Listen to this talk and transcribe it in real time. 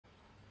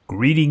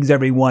Greetings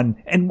everyone,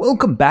 and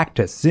welcome back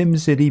to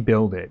SimCity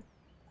BuildIt.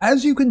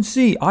 As you can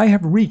see, I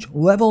have reached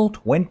level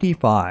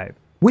 25,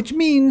 which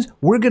means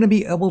we're going to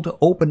be able to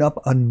open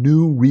up a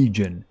new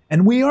region,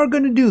 and we are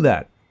going to do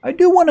that. I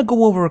do want to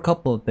go over a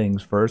couple of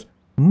things first,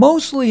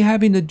 mostly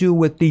having to do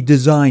with the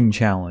design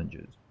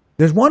challenges.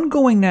 There's one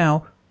going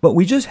now, but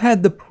we just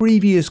had the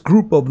previous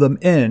group of them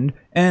end,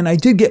 and I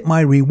did get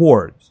my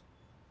rewards.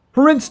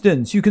 For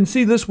instance, you can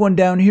see this one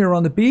down here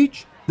on the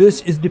beach.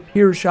 This is the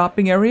pier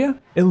shopping area.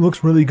 It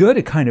looks really good.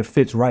 It kind of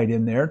fits right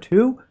in there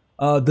too.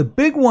 The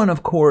big one,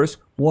 of course,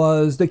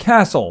 was the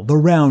castle, the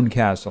round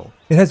castle.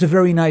 It has a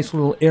very nice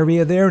little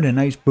area there and a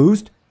nice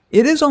boost.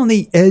 It is on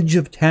the edge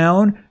of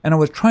town, and I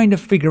was trying to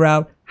figure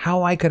out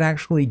how I could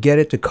actually get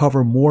it to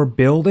cover more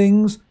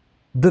buildings.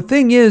 The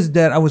thing is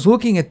that I was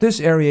looking at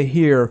this area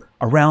here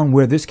around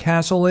where this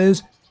castle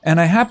is, and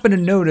I happened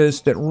to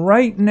notice that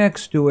right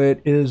next to it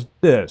is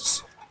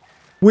this,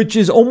 which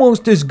is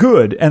almost as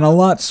good and a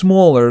lot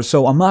smaller,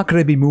 so I'm not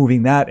going to be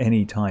moving that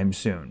anytime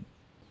soon.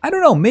 I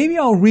don't know, maybe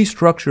I'll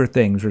restructure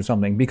things or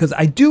something, because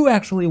I do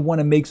actually want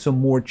to make some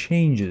more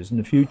changes in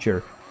the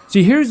future.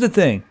 See, here's the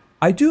thing.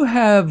 I do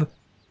have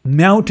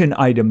mountain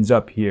items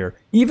up here.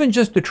 Even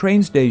just the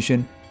train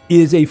station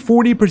is a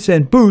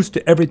 40% boost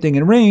to everything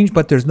in range,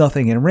 but there's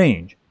nothing in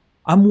range.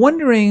 I'm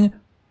wondering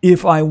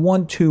if I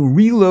want to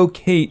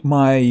relocate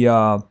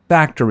my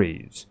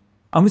factories.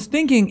 I was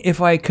thinking if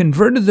I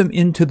converted them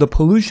into the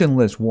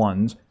pollutionless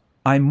ones,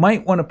 I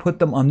might want to put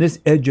them on this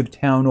edge of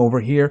town over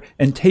here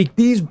and take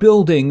these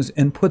buildings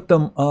and put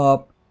them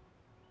up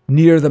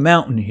near the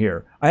mountain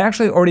here. I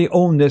actually already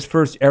own this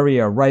first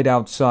area right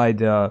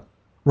outside,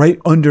 right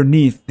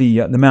underneath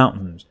the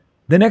mountains.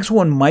 The next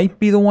one might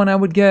be the one I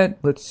would get.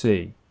 Let's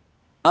see.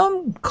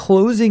 I'm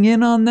closing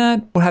in on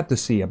that. We'll have to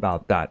see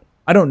about that.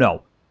 I don't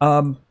know.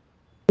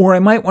 Or I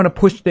might want to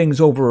push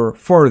things over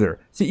further.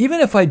 See,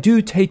 even if I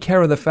do take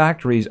care of the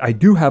factories, I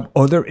do have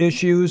other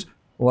issues.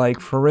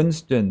 Like, for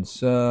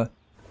instance, yeah,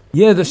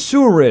 the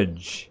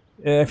sewerage.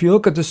 If you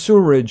look at the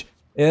sewerage,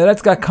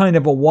 that's got kind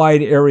of a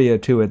wide area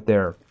to it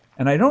there.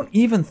 And I don't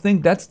even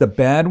think that's the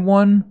bad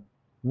one.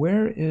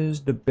 Where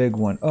is the big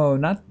one? Oh,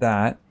 not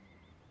that.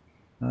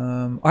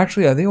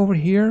 Actually, are they over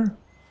here?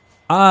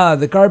 Ah,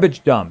 the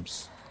garbage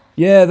dumps.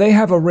 Yeah, they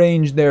have a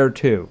range there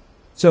too.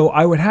 So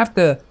I would have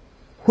to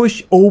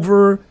push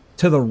over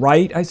to the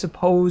right, I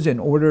suppose, in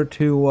order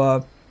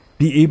to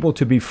be able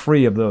to be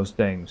free of those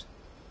things.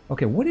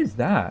 Okay, what is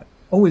that?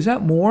 Oh, is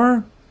that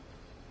more?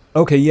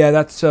 Okay, yeah,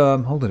 that's,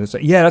 hold it a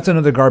sec. Yeah, that's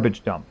another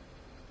garbage dump.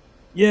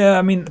 Yeah,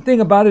 I mean, the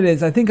thing about it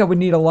is, I think I would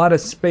need a lot of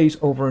space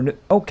over in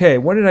it. Okay,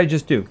 what did I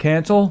just do?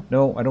 Cancel?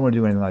 No, I don't want to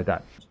do anything like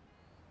that.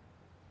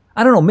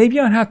 I don't know, maybe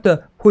I'd have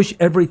to push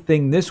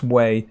everything this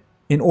way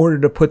in order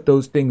to put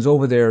those things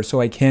over there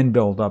so I can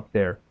build up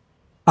there.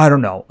 I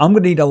don't know. I'm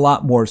going to need a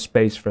lot more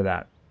space for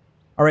that.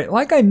 All right,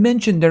 like I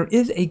mentioned, there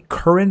is a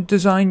current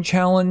design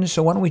challenge,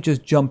 so why don't we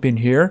just jump in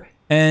here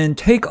and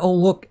take a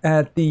look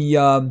at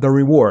the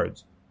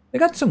rewards. They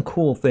got some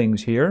cool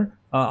things here.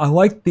 I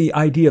like the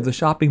idea of the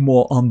shopping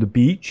mall on the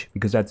beach,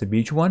 because that's a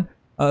beach one.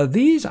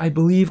 These, I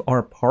believe,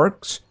 are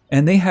parks,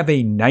 and they have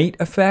a night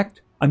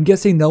effect. I'm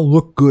guessing they'll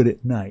look good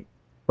at night.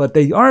 But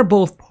they are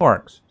both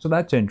parks, so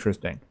that's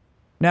interesting.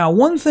 Now,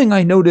 one thing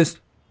I noticed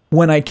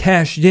when I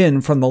cashed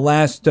in from the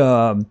last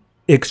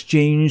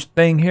exchange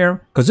thing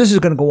here, because this is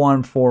going to go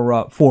on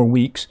for 4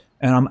 weeks,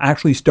 and I'm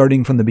actually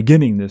starting from the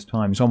beginning this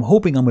time, so I'm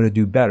hoping I'm going to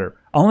do better.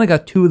 I only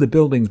got 2 of the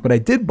buildings, but I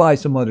did buy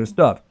some other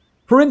stuff.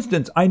 For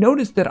instance, I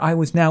noticed that I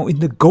was now in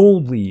the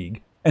Gold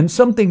League, and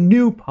something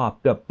new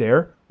popped up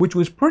there, which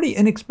was pretty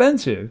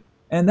inexpensive,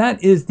 and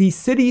that is the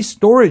city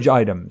storage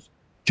items.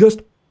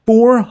 Just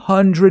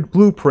 400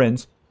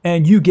 blueprints,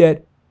 and you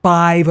get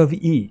 5 of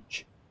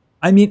each.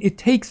 I mean, it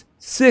takes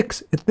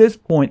 6 at this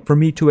point for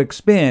me to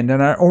expand,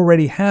 and I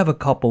already have a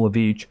couple of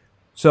each.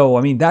 So,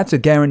 I mean, that's a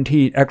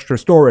guaranteed extra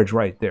storage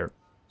right there.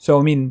 So,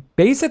 I mean,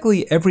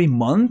 basically every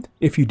month,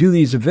 if you do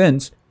these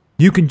events,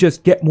 you can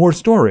just get more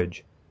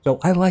storage. So,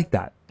 I like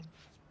that.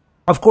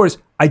 Of course,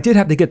 I did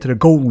have to get to the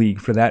Gold League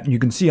for that, and you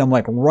can see I'm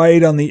like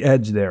right on the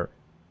edge there.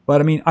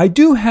 But, I mean, I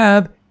do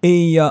have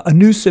a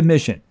new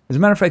submission. As a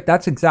matter of fact,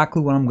 that's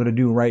exactly what I'm going to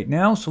do right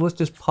now. So, let's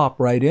just pop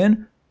right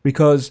in,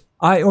 because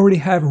I already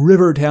have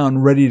Rivertown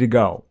ready to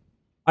go.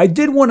 I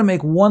did want to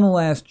make one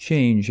last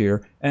change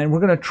here, and we're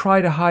going to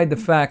try to hide the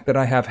fact that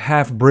I have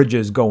half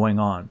bridges going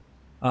on.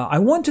 I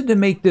wanted to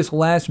make this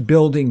last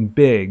building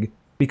big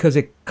because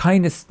it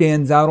kind of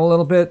stands out a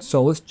little bit,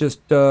 so let's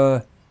just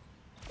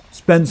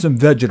spend some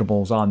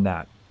vegetables on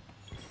that.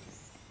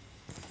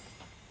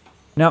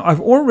 Now,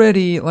 I've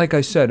already, like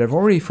I said, I've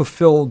already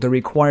fulfilled the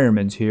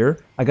requirements here.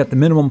 I got the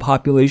minimum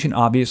population,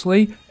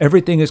 obviously.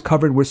 Everything is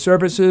covered with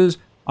services.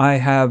 I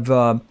have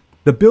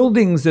the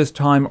buildings this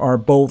time are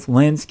both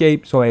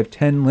landscape, so I have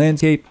 10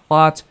 landscape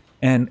plots,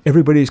 and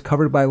everybody's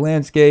covered by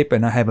landscape,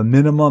 and I have a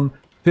minimum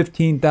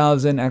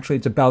 15,000. Actually,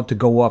 it's about to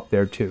go up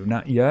there too.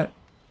 Not yet.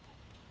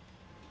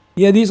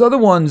 Yeah, these other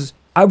ones,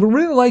 I would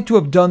really like to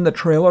have done the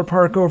trailer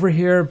park over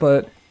here,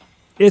 but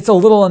it's a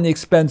little on the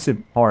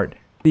expensive part.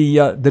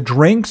 The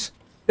drinks,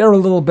 they're a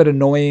little bit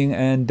annoying,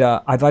 and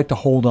I'd like to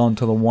hold on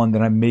to the one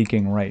that I'm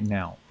making right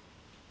now.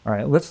 All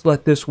right, let's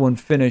let this one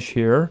finish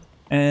here,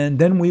 and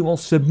then we will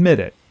submit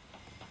it.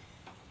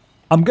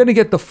 I'm going to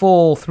get the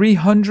full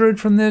 300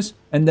 from this,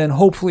 and then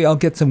hopefully I'll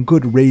get some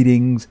good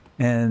ratings,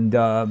 and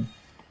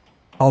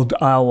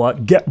I'll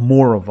get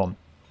more of them.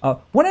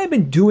 What I've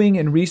been doing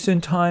in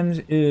recent times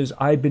is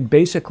I've been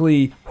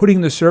basically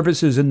putting the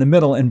services in the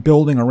middle and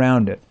building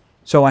around it.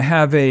 So I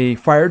have a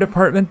fire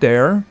department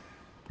there,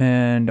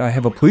 and I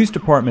have a police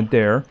department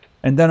there,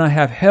 and then I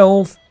have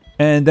health,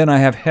 and then I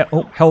have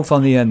health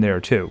on the end there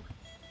too.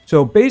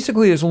 So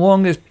basically, as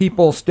long as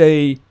people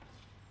stay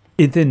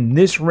within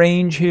this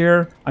range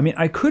here, I mean,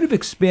 I could have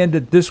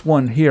expanded this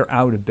one here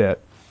out a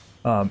bit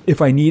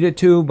if I needed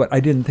to, but I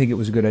didn't think it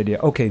was a good idea.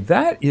 Okay,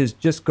 that is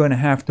just going to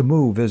have to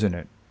move, isn't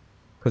it?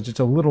 Because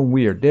it's a little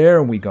weird.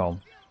 There we go.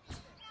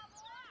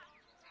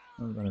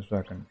 Hold on a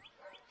second.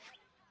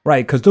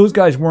 Right, because those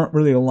guys weren't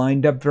really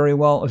lined up very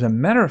well. As a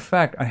matter of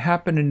fact, I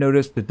happen to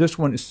notice that this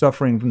one is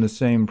suffering from the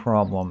same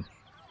problem.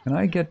 Can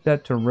I get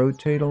that to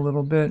rotate a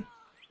little bit?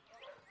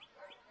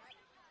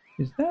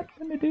 Is that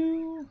going to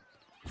do?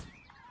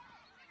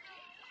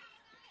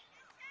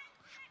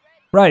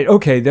 Right,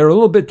 okay, they're a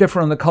little bit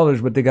different on the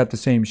colors, but they got the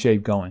same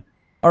shape going.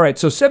 All right,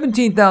 so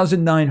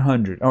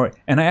 17,900. All right,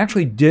 and I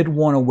actually did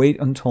want to wait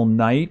until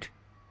night.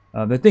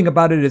 The thing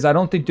about it is I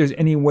don't think there's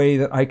any way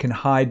that I can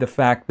hide the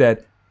fact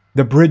that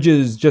the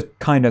bridges just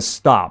kind of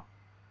stop.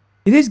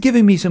 It is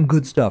giving me some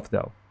good stuff,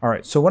 though. All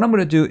right, so what I'm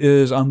going to do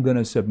is I'm going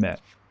to submit.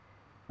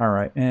 All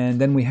right, and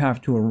then we have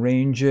to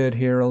arrange it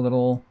here a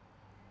little.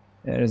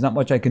 There's not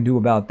much I can do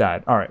about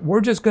that. All right,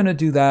 we're just going to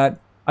do that.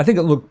 I think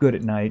it looked good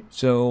at night,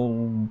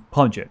 so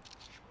punch it.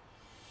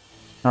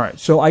 All right,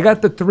 so I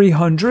got the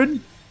 300.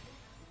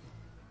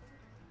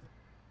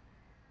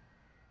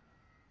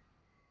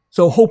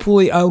 So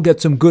hopefully I'll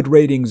get some good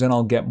ratings and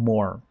I'll get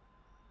more.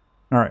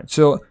 All right,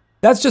 so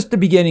that's just the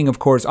beginning, of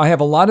course. I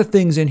have a lot of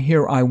things in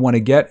here I want to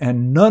get,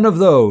 and none of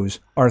those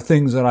are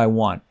things that I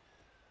want.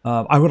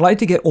 I would like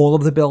to get all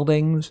of the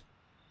buildings.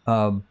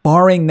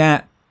 Barring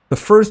that, the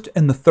first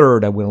and the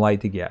third I would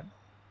like to get.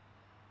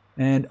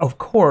 And of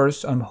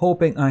course, I'm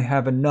hoping I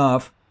have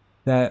enough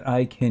that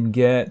I can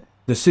get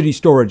the city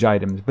storage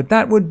items, but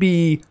that would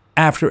be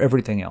after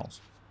everything else.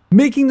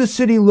 Making the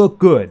city look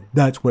good,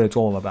 that's what it's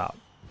all about.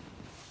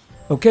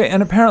 Okay,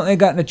 and apparently I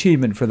got an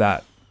achievement for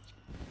that.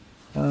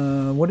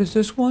 What is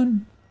this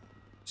one?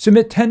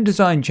 Submit 10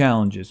 design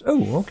challenges.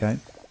 Oh, okay.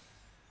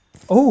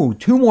 Oh,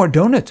 2 more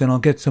donuts and I'll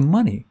get some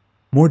money.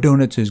 More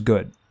donuts is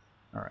good.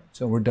 All right,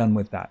 so we're done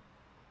with that.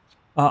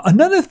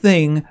 Another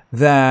thing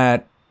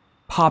that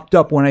popped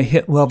up when I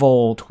hit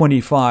level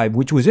 25,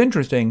 which was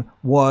interesting,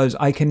 was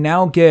I can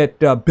now get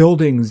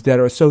buildings that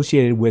are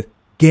associated with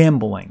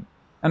gambling.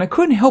 And I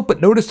couldn't help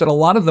but notice that a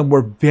lot of them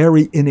were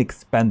very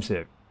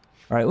inexpensive.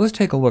 All right, let's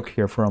take a look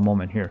here for a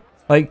moment here.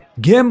 Like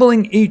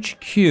Gambling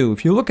HQ,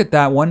 if you look at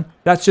that one,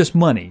 that's just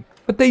money.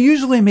 But they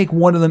usually make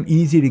one of them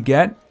easy to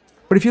get.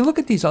 But if you look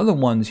at these other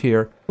ones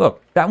here,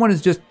 look, that one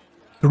is just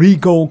 3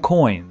 gold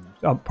coins.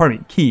 Pardon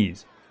me,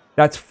 keys.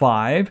 That's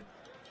 5.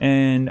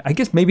 And I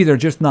guess maybe they're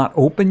just not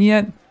open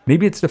yet.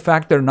 Maybe it's the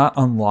fact they're not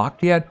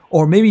unlocked yet.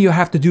 Or maybe you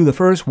have to do the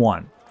first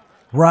one.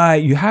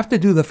 Right, you have to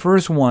do the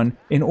first one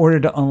in order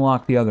to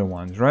unlock the other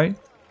ones, right?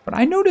 But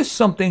I noticed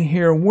something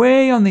here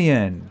way on the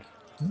end.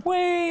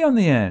 Way on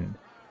the end.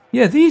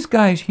 Yeah, these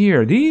guys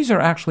here, these are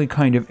actually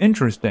kind of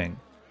interesting.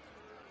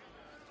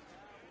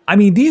 I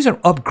mean, these are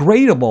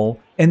upgradable,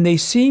 and they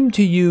seem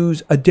to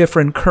use a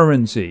different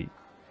currency.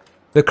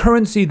 The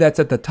currency that's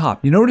at the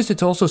top. You notice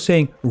it's also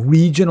saying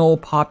regional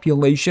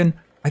population.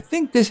 I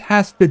think this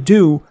has to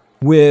do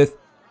with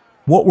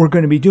what we're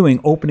going to be doing,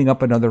 opening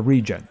up another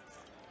region.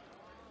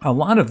 A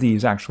lot of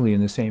these actually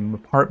in the same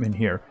apartment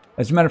here.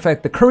 As a matter of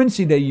fact, the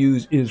currency they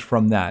use is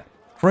from that.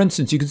 For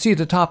instance, you can see at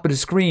the top of the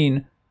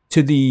screen,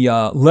 to the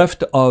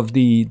left of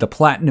the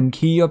platinum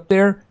key up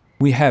there,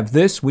 we have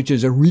this, which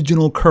is a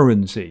regional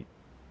currency.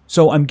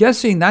 So I'm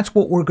guessing that's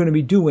what we're going to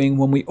be doing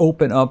when we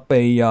open up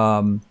a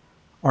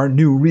our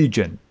new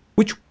region,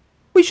 which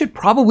we should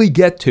probably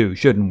get to,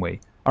 shouldn't we?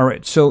 All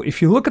right, so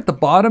if you look at the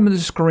bottom of the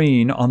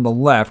screen on the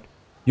left,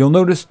 you'll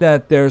notice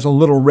that there's a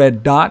little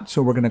red dot,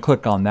 so we're going to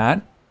click on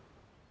that.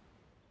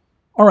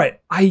 All right,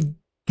 I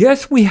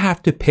guess we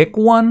have to pick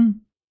one.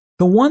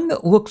 The one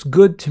that looks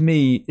good to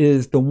me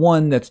is the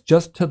one that's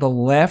just to the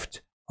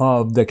left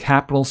of the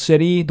capital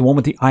city, the one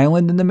with the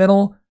island in the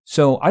middle.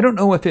 So I don't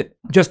know if it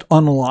just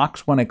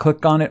unlocks when I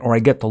click on it or I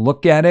get to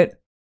look at it,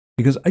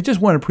 because I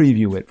just want to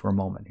preview it for a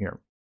moment here.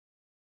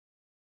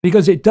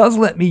 Because it does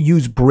let me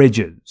use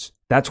bridges.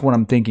 That's what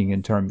I'm thinking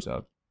in terms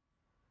of.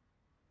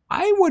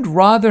 I would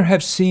rather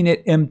have seen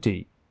it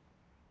empty.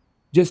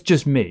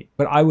 Just me.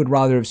 But I would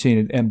rather have seen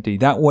it empty.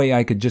 That way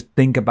I could just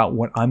think about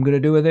what I'm going to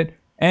do with it.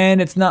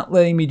 And it's not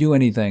letting me do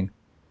anything.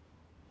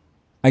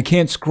 I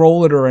can't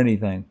scroll it or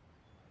anything.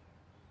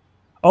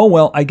 Oh,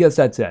 well, I guess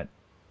that's it.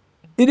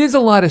 It is a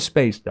lot of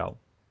space, though.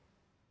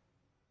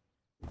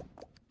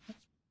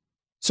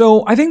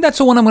 So I think that's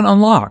the one I'm going to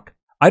unlock.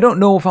 I don't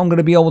know if I'm going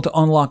to be able to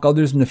unlock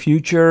others in the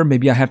future.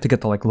 Maybe I have to get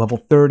to like level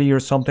 30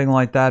 or something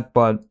like that.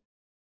 But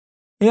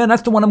yeah,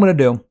 that's the one I'm going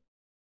to do.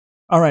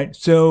 All right,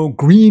 so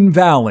Green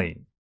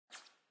Valley.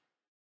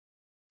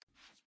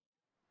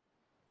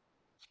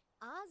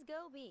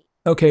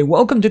 Okay,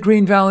 welcome to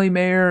Green Valley,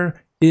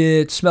 Mayor.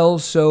 It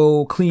smells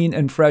so clean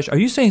and fresh. Are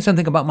you saying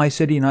something about my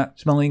city not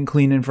smelling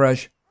clean and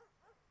fresh?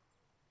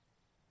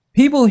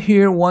 People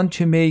here want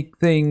to make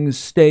things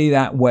stay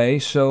that way,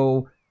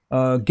 so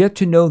get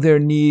to know their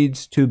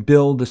needs to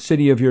build the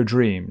city of your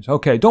dreams.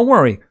 Okay, don't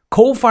worry.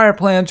 Coal fire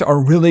plants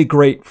are really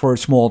great for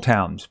small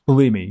towns.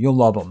 Believe me, you'll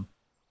love them.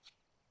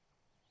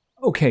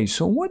 Okay,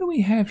 so what do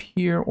we have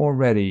here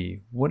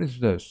already? What is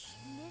this?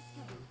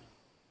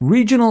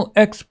 Regional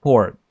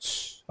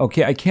exports.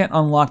 Okay, I can't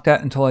unlock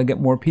that until I get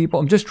more people.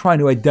 I'm just trying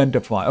to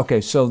identify. Okay,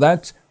 so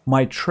that's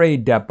my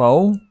trade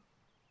depot.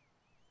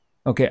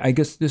 Okay, I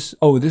guess this...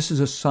 Oh, this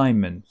is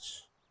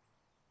assignments.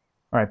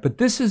 All right, but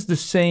this is the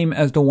same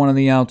as the one on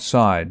the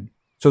outside.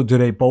 So do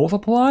they both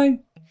apply?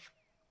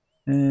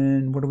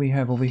 And what do we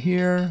have over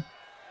here?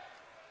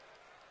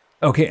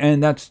 Okay,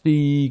 and that's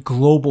the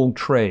global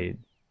trade.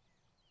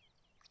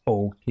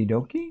 Okie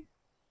dokie.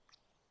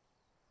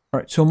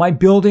 All right, so am I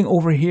building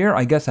over here?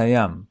 I guess I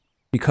am,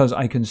 because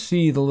I can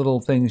see the little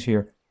things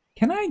here.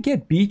 Can I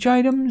get beach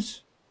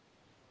items?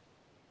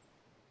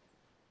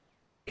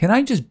 Can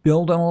I just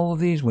build on all of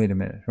these? Wait a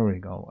minute. Here we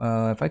go.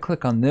 If I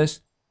click on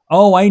this.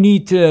 Oh, I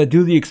need to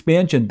do the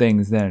expansion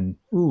things then.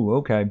 Ooh,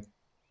 okay.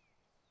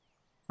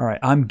 All right,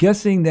 I'm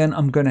guessing then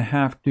I'm going to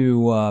have to...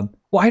 well,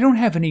 I don't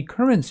have any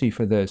currency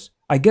for this.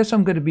 I guess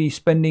I'm going to be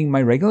spending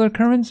my regular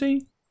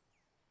currency?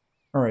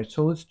 All right,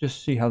 so let's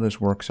just see how this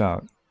works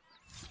out.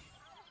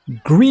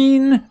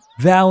 Green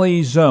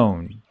Valley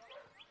Zone.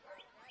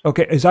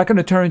 Okay, is that going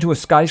to turn into a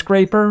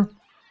skyscraper?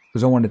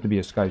 Because I want it to be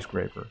a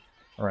skyscraper.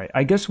 All right,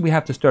 I guess we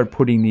have to start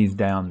putting these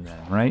down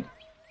then, right?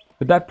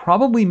 But that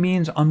probably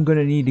means I'm going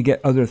to need to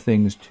get other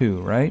things too,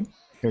 right?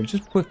 Here,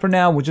 just put, for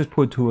now, we'll just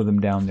put 2 of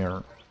them down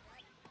there.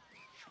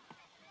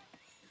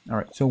 All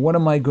right, so what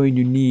am I going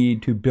to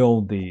need to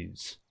build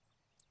these?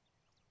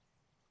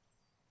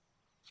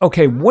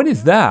 Okay, what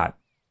is that?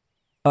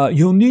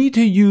 You'll need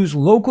to use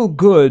local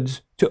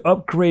goods to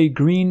upgrade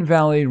Green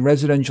Valley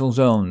residential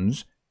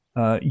zones.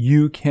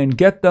 You can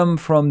get them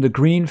from the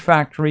Green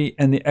Factory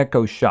and the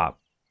Echo Shop.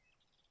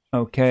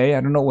 Okay,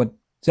 I don't know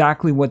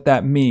exactly what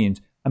that means.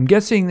 I'm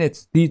guessing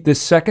it's the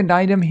second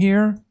item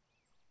here.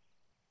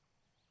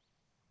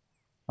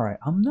 All right,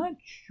 I'm not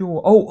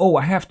sure. Oh,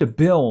 I have to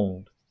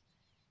build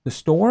the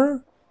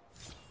store?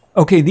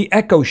 Okay, the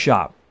Echo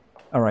Shop.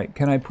 All right,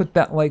 can I put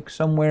that like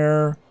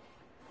somewhere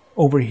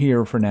over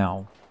here for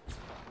now?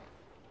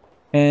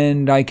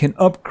 And I can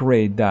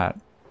upgrade that.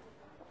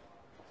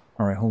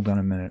 All right, hold on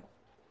a minute.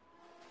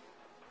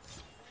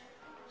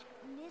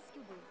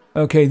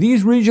 Okay,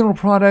 these regional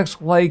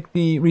products like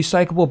the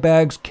recyclable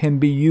bags can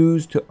be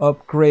used to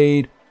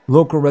upgrade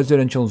local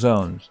residential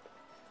zones.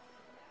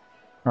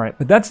 All right,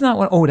 but that's not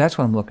what... Oh, that's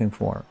what I'm looking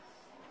for.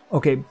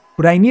 Okay,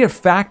 but I need a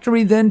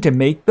factory then to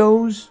make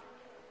those?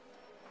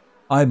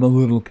 I'm a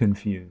little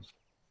confused.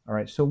 All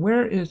right, so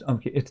where is...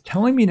 Okay, it's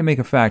telling me to make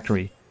a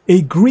factory.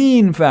 A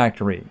green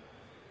factory.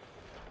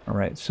 All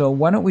right, so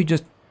why don't we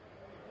just...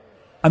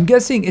 I'm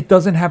guessing it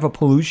doesn't have a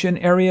pollution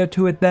area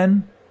to it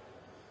then?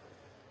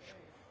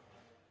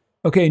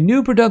 Okay,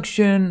 new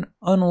production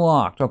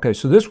unlocked. Okay,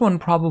 so this one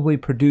probably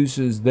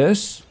produces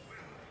this.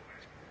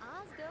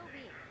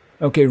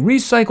 Okay,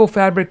 recycle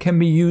fabric can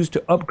be used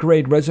to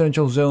upgrade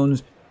residential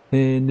zones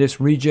in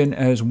this region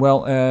as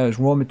well as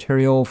raw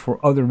material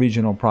for other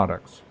regional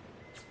products.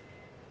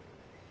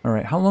 All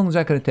right, how long is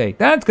that going to take?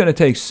 That's going to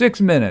take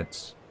 6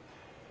 minutes.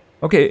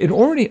 Okay, it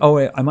already... Oh,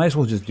 wait, I might as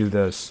well just do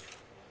this.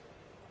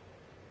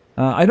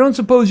 I don't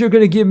suppose you're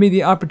going to give me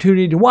the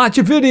opportunity to watch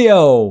a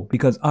video,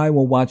 because I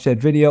will watch that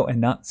video and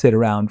not sit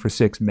around for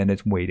 6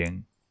 minutes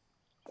waiting.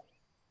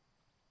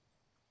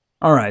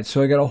 All right,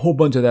 so I got a whole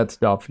bunch of that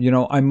stuff. You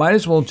know, I might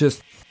as well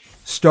just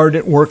start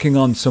it working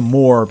on some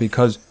more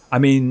because, I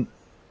mean,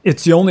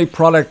 it's the only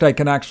product I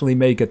can actually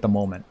make at the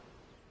moment.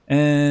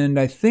 And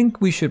I think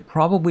we should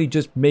probably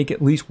just make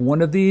at least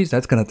one of these.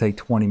 That's going to take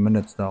 20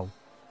 minutes, though.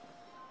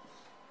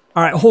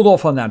 All right, hold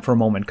off on that for a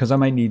moment because I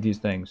might need these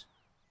things.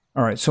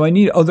 All right, so I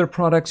need other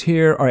products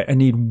here. All right, I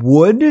need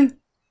wood,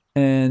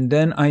 and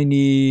then I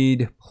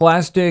need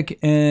plastic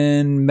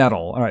and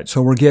metal. All right,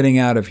 so we're getting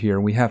out of here.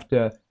 We have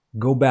to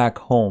go back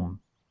home.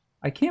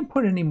 I can't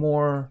put any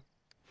more...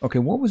 Okay,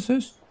 what was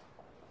this?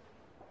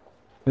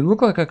 It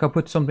looked like I could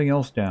put something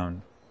else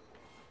down.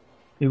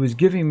 It was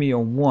giving me a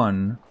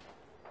 1,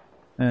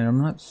 and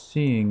I'm not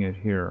seeing it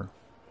here.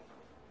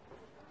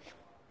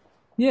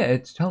 Yeah,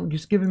 it's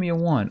just giving me a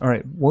 1. All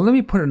right, well, let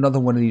me put another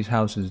one of these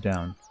houses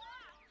down.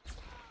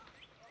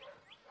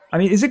 I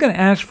mean, is it going to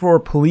ask for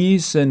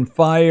police and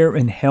fire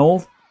and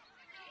health?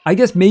 I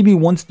guess maybe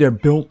once they're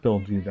built, they'll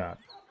do that.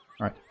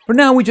 All right. For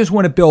now, we just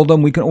want to build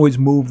them. We can always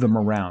move them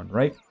around,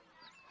 right?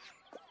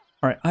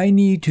 All right. I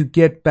need to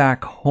get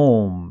back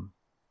home.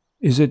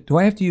 Do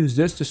I have to use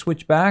this to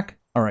switch back?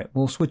 All right.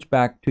 We'll switch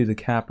back to the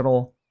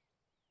capital.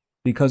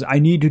 because I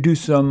need to do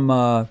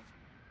some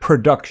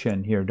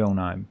production here, don't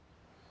I?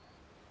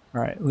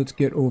 All right, let's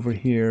get over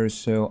here.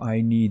 So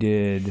I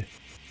needed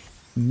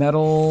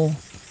metal.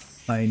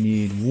 I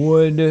need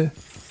wood.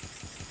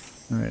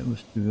 All right,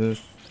 let's do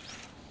this.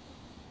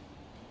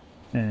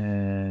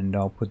 And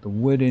I'll put the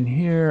wood in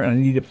here. And I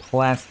need a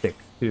plastic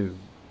too.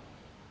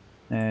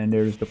 And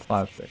there's the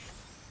plastic.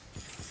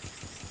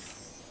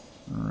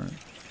 All right.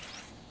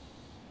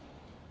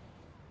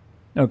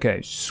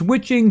 Okay,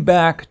 switching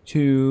back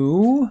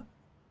to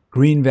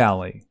Green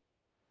Valley.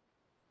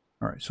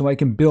 All right, so I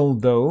can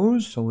build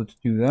those. So let's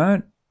do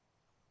that.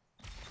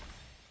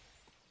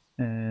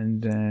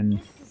 And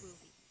then...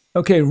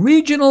 Okay,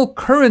 regional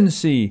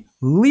currency.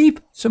 Leaf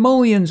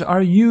simoleons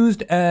are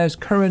used as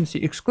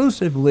currency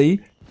exclusively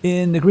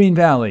in the Green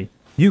Valley.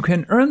 You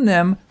can earn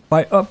them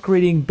by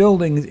upgrading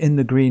buildings in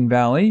the Green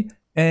Valley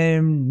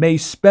and may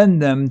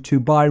spend them to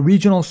buy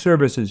regional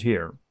services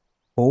here.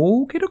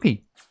 Okie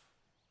dokie.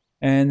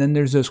 And then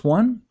there's this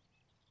one.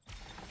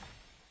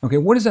 Okay,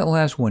 what does that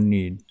last one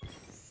need?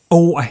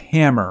 Oh, a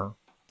hammer.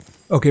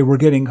 Okay, we're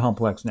getting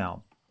complex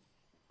now.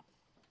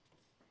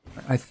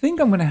 I think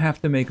I'm going to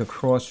have to make a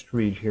cross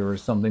street here or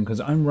something because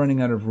I'm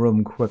running out of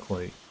room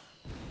quickly.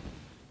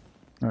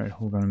 All right,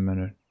 hold on a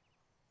minute.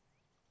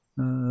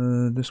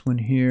 This one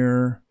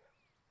here.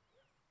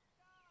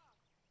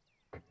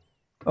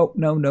 Oh,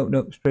 no, no,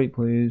 no. Straight,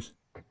 please.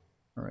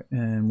 All right,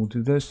 and we'll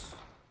do this.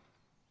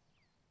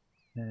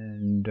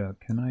 And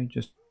can I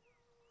just...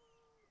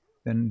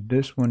 Then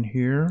this one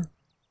here.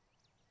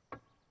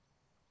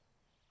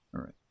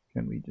 All right,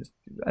 can we just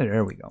do that?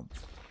 There we go.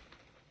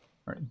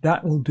 All right,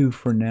 that will do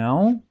for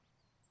now.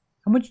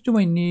 How much do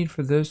I need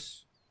for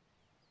this?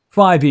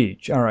 5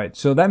 each. All right,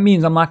 so that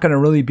means I'm not going to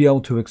really be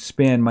able to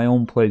expand my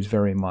own place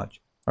very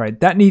much. All right,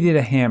 that needed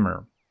a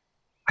hammer.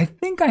 I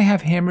think I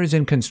have hammers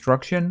in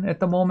construction at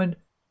the moment.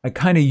 I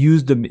kind of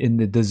used them in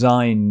the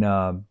design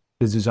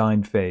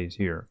phase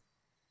here.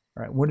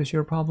 All right, what is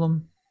your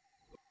problem?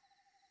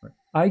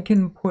 I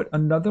can put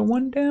another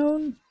one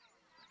down.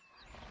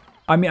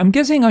 I mean, I'm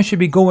guessing I should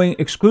be going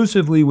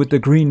exclusively with the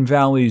Green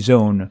Valley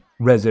Zone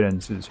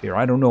residences here.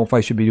 I don't know if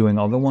I should be doing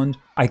other ones.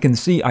 I can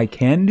see I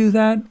can do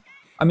that.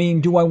 I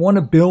mean, do I want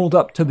to build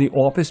up to the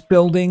office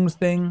buildings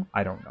thing?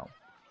 I don't know.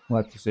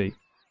 We'll have to see.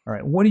 All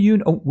right, what do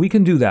you... Oh, we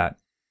can do that.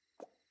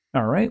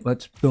 All right,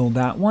 let's build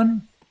that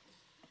one.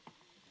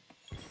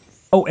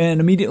 Oh,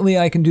 and immediately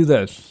I can do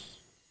this.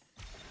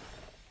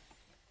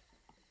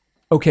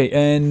 Okay,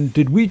 and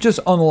did we just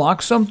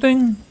unlock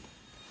something?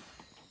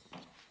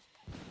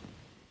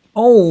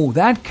 Oh,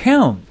 that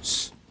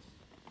counts.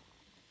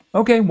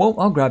 Okay, well,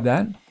 I'll grab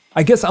that.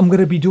 I guess I'm going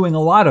to be doing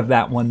a lot of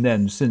that one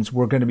then, since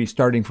we're going to be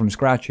starting from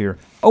scratch here.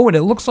 Oh, and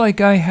it looks like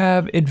I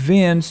have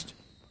advanced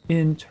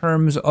in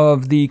terms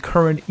of the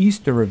current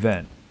Easter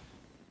event.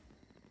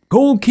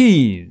 Gold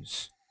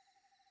keys.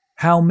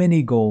 How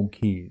many gold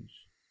keys?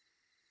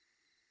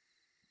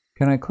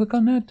 Can I click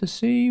on that to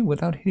see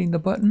without hitting the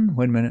button?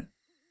 Wait a minute.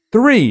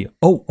 3.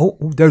 Oh,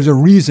 there's a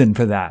reason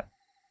for that.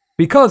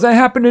 Because I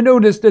happened to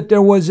notice that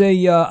there was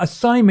a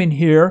assignment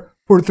here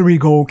for 3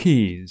 gold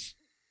keys.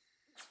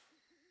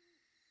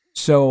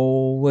 So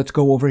let's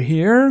go over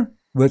here.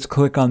 Let's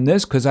click on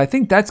this because I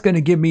think that's going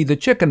to give me the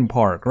chicken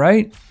park,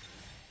 right?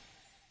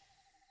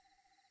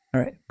 All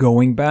right,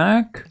 going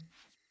back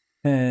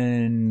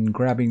and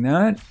grabbing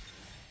that.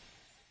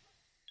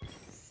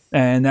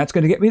 And that's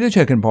going to get me the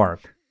chicken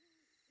park.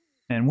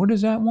 And what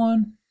is that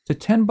one? It's a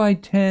 10 by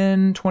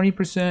 10,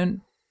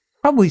 20%.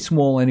 Probably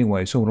small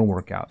anyway, so it'll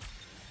work out.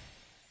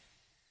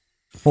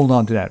 Hold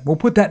on to that. We'll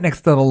put that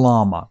next to the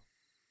llama.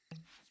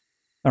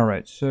 All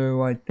right,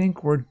 so I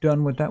think we're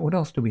done with that. What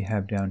else do we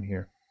have down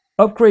here?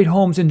 Upgrade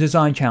homes and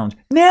design challenge.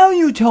 Now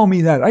you tell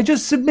me that. I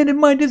just submitted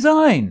my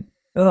design.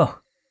 Ugh.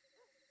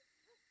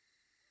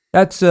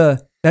 That's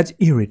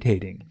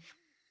irritating.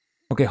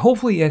 Okay,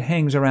 hopefully it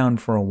hangs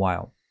around for a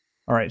while.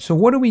 All right, so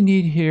what do we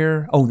need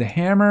here? Oh, the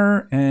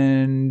hammer,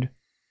 and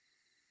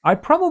I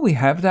probably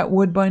have that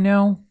wood by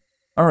now.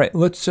 All right,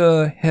 let's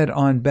head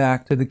on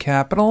back to the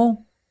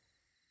capital.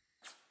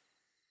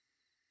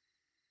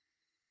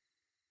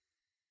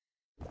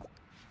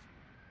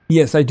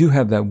 Yes, I do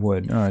have that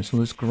wood. All right, so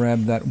let's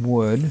grab that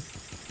wood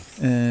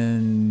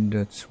and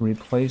let's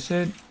replace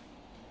it.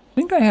 I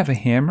think I have a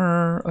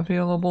hammer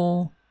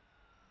available.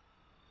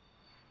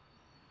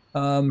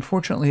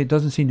 Fortunately, it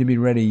doesn't seem to be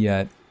ready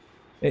yet.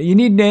 You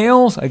need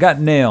nails? I got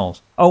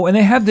nails. Oh, and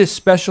they have this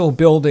special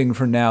building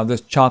for now,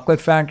 this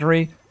chocolate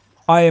factory.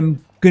 I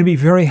am going to be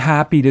very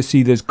happy to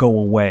see this go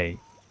away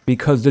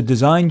because the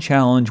design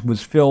challenge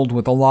was filled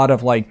with a lot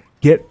of like,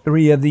 get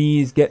 3 of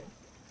these, get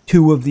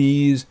 2 of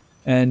these,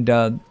 and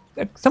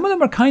some of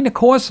them are kind of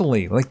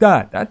costly, like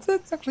that. That's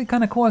actually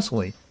kind of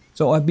costly.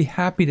 So I'd be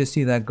happy to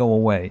see that go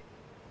away.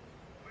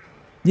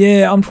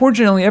 Yeah,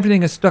 unfortunately,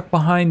 everything is stuck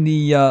behind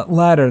the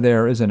ladder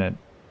there, isn't it?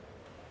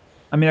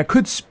 I mean, I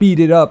could speed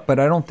it up, but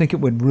I don't think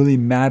it would really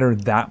matter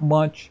that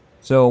much.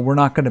 So we're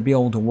not going to be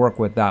able to work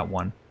with that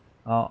one.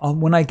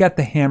 When I get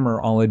the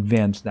hammer, I'll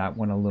advance that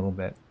one a little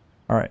bit.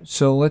 Alright,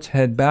 so let's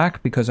head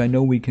back because I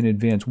know we can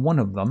advance one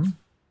of them.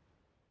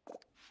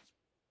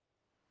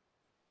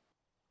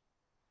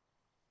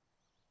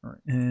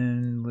 Alright,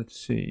 and let's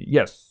see.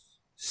 Yes,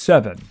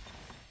 7.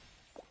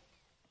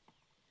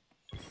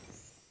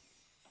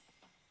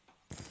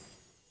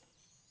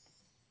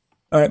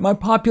 Alright, my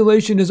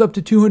population is up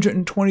to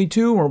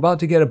 222. We're about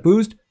to get a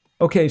boost.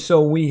 Okay,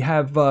 so we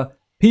have...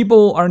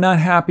 people are not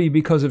happy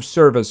because of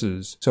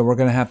services, so we're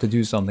going to have to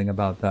do something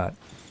about that.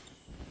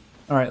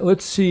 Alright,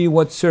 let's see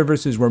what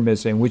services we're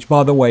missing, which,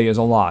 by the way, is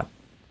a lot.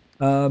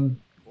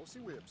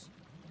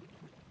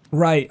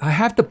 Right, I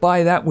have to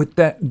buy that with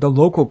the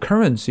local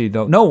currency,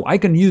 though. No, I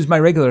can use my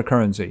regular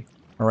currency.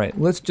 Alright,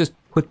 let's just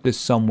put this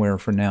somewhere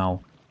for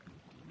now.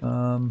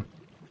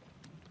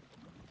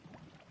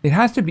 It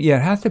has to be, yeah,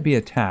 it has to be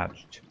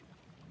attached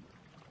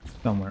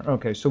somewhere.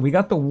 Okay, so we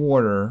got the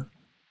water.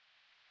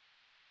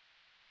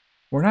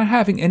 We're not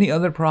having any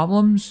other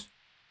problems?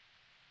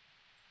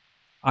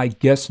 I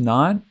guess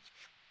not.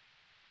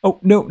 Oh,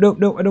 no, no,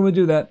 no, I don't want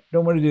to do that.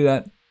 Don't want to do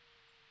that.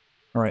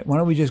 Alright, why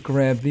don't we just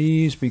grab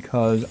these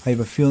because I have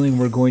a feeling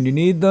we're going to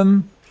need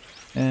them.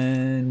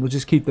 And we'll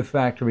just keep the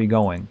factory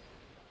going.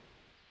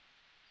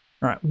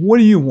 Alright, what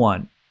do you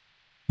want?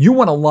 You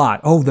want a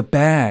lot. Oh, the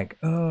bag.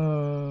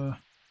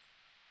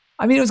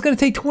 I mean, it was going to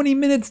take 20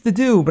 minutes to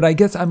do, but I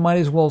guess I might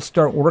as well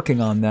start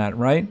working on that,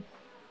 right?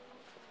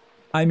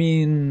 I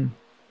mean,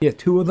 yeah,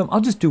 2 of them.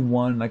 I'll just do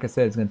 1. Like I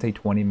said, it's going to take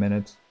 20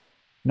 minutes.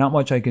 Not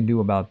much I can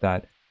do about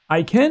that.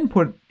 I can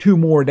put 2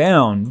 more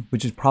down,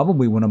 which is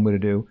probably what I'm going to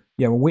do.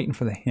 Yeah, we're waiting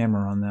for the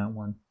hammer on that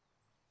one.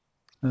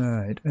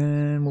 Alright,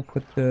 and we'll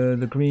put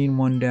the green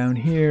one down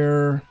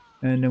here.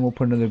 And then we'll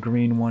put another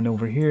green one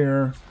over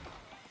here.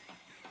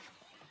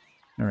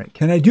 Alright,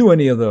 can I do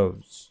any of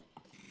those?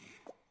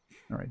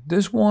 Alright,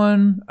 this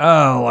one.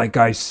 Oh, like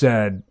I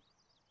said.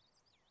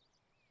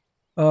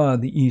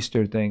 The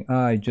Easter thing.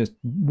 I just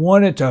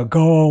want it to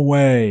go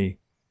away.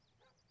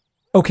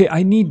 Okay,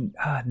 I need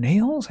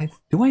nails?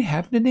 Do I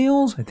have the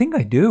nails? I think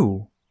I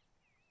do.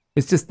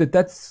 It's just that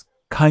that's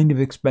kind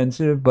of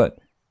expensive, but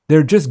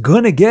they're just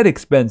gonna get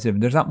expensive.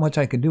 There's not much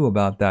I can do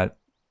about that.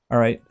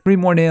 Alright, 3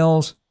 more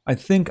nails. I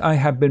think I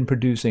have been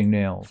producing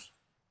nails.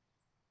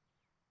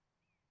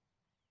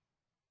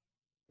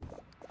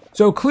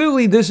 So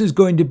clearly this is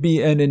going to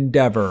be an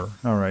endeavor.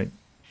 Alright.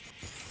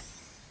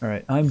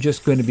 Alright, I'm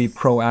just going to be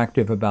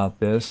proactive about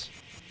this.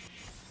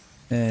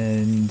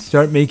 And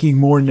start making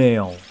more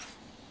nails.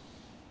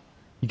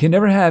 You can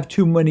never have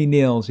too many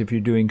nails if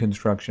you're doing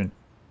construction.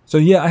 So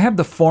yeah, I have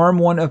the farm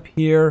one up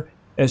here.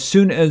 As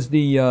soon as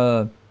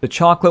the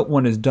chocolate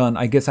one is done,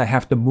 I guess I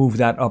have to move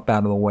that up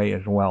out of the way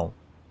as well.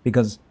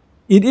 Because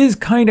it is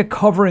kind of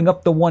covering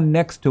up the one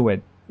next to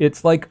it.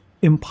 It's like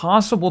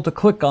impossible to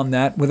click on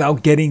that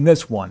without getting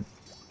this one.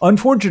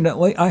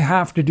 Unfortunately, I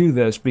have to do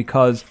this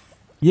because,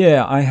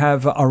 yeah, I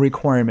have a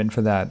requirement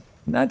for that.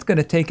 And that's going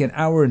to take 1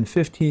 hour and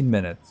 15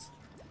 minutes.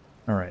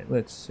 Alright,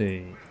 let's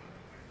see.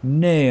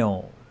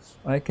 Nails.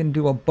 I can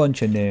do a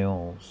bunch of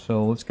nails.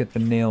 So let's get the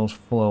nails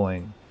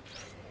flowing.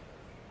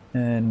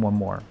 And 1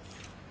 more.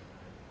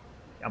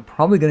 I'm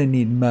probably going to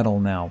need metal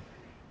now.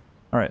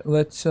 Alright,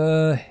 let's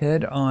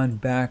head on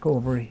back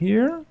over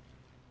here.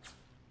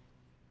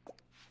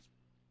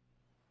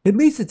 At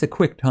least it's a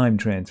quick time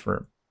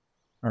transfer.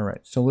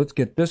 Alright, so let's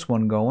get this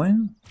one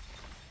going.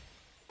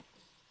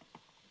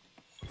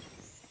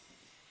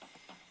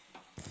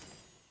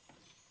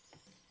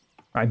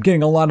 I'm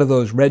getting a lot of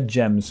those red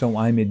gems, so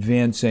I'm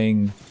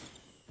advancing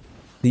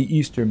the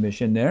Easter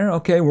mission there.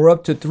 Okay, we're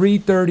up to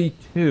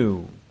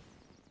 332.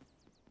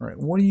 Alright,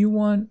 what do you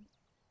want?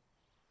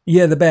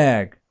 Yeah, the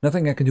bag.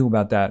 Nothing I can do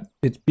about that.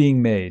 It's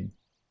being made.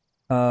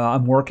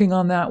 I'm working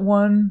on that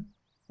one.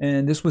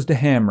 And this was the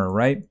hammer,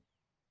 right?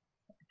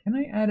 Can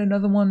I add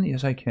another one?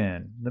 Yes, I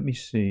can. Let me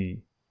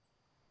see.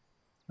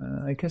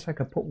 I guess I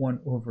could put one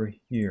over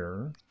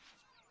here.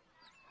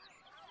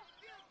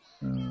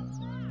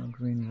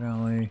 Green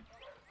Valley.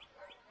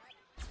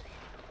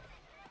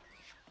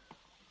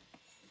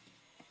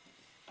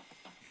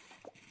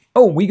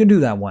 Oh, we can do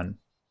that one.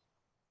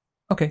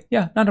 Okay,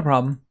 yeah, not a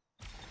problem.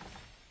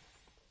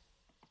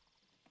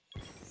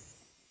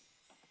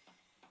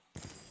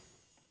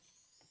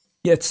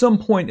 Yeah, at some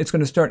point it's going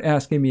to start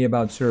asking me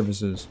about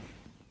services.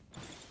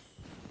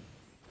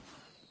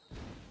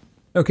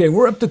 Okay,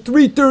 we're up to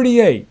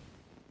 338.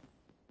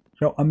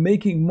 So I'm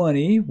making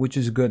money, which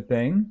is a good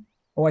thing.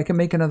 Oh, I can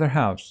make another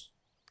house.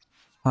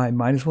 I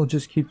might as well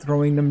just keep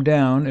throwing them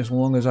down as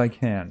long as I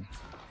can.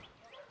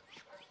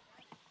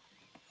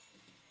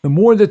 The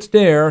more that's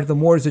there, the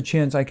more is a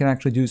chance I can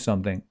actually do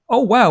something. Oh,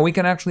 wow, we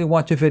can actually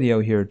watch a video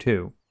here,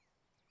 too.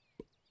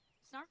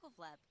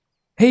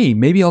 Hey,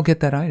 maybe I'll get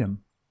that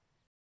item.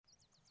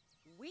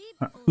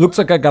 Looks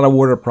like I got a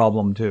water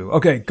problem, too.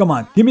 Okay, come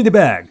on, give me the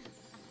bag.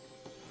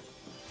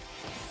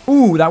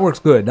 Ooh, that works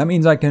good. That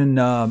means I can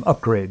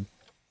upgrade.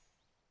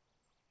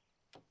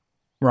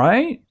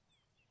 Right?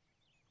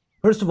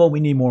 First of all, we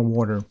need more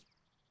water.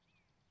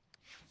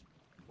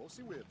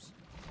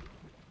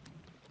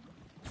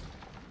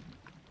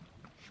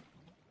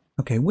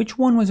 Okay, which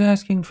one was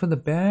asking for the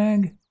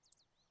bag?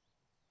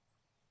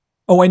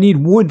 Oh, I need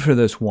wood for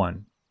this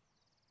one.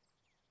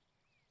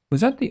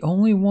 Was that the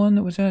only one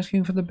that was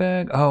asking for the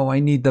bag? Oh, I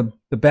need the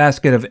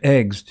basket of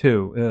eggs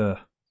too.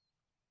 Ugh.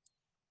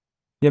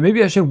 Yeah,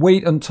 maybe I should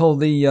wait until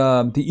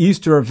the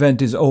Easter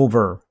event is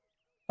over.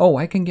 Oh,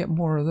 I can get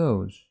more of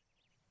those.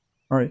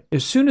 All right,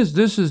 as soon as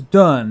this is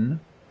done,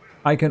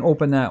 I can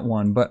open that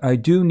one. But I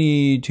do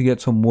need to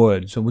get some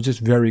wood, so we'll just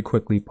very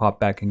quickly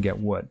pop back and get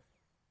wood.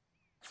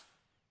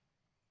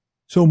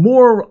 So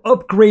more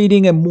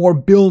upgrading and more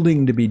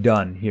building to be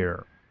done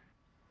here.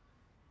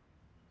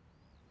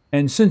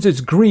 And since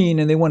it's green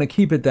and they want to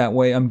keep it that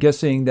way, I'm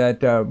guessing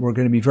that we're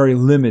going to be very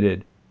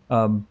limited.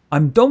 I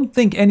don't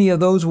think any of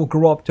those will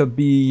grow up to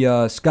be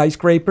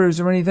skyscrapers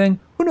or anything.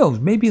 Who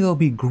knows? Maybe they'll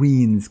be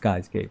green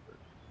skyscrapers.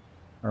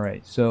 All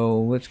right, so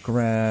let's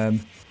grab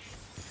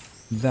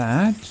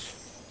that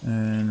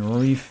and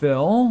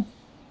refill.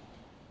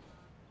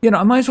 You know,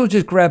 I might as well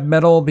just grab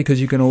metal because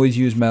you can always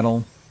use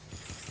metal.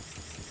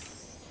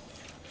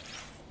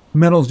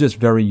 Metal's just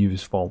very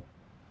useful.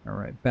 All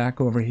right, back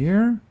over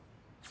here.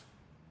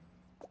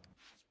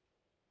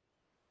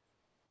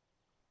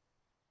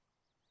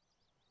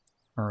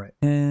 All right,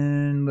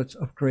 and let's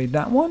upgrade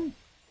that one.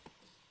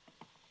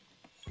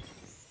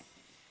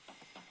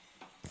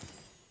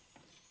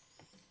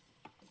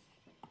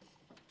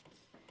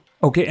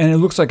 Okay, and it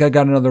looks like I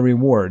got another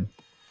reward.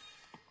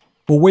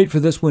 We'll wait for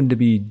this one to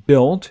be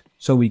built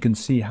so we can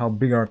see how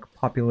big our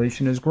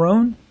population has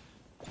grown.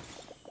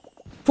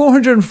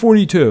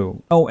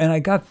 442. Oh, and I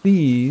got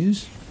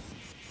these,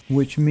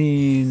 which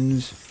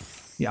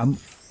means, yeah,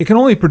 it can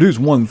only produce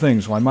one thing,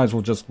 so I might as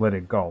well just let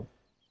it go.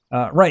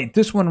 Right,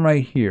 this one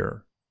right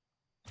here.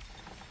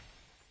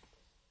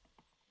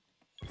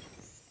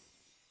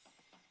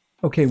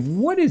 Okay,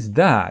 what is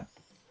that?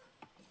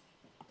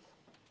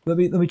 Let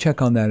me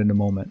check on that in a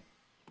moment.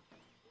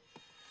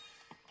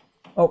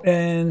 Oh,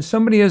 and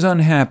somebody is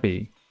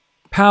unhappy.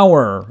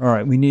 Power. All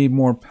right, we need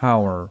more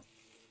power.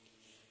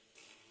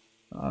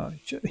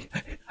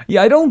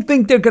 Yeah, I don't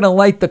think they're gonna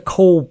like the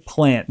coal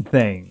plant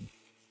thing.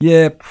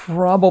 Yeah,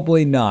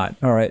 probably not.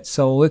 All right,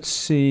 so let's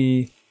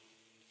see.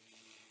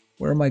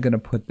 Where am I gonna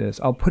put this?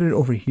 I'll put it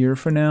over here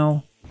for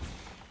now.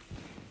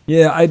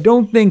 Yeah, I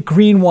don't think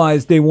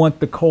green-wise they want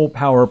the coal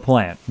power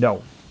plant.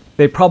 No,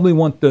 they probably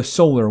want the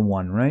solar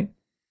one, right?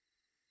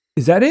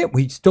 Is that it?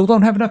 We still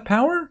don't have enough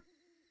power?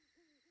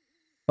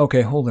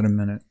 Okay, hold on a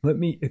minute. Let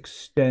me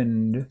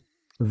extend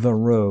the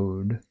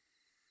road.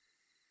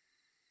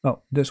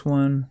 Oh, this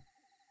one.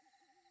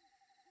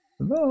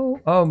 Hello?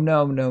 Oh,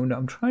 no.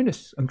 I'm trying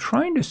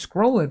to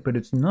scroll it, but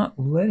it's not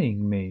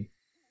letting me.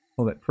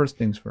 Hold it. First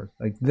things first.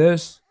 Like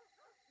this.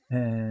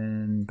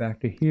 And back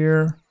to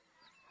here.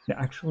 Yeah,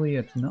 actually,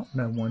 it's not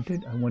what I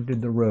wanted. I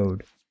wanted the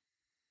road.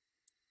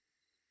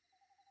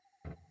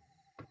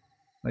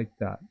 Like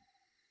that.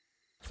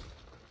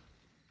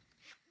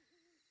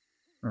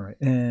 All right,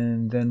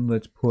 and then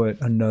let's put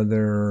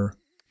another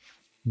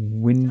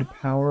wind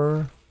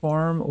power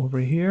farm over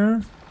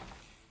here.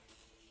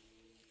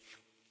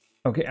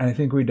 Okay, I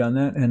think we've done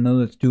that, and then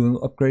let's do an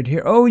upgrade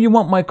here. Oh, you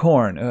want my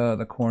corn?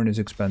 The corn is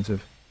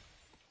expensive.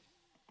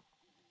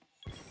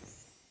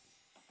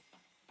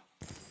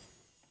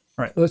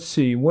 All right, let's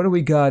see. What do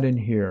we got in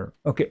here?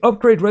 Okay,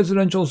 upgrade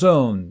residential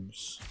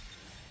zones.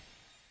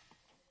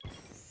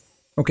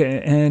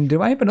 Okay, and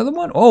do I have another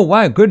one? Oh,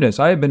 my goodness.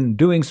 I have been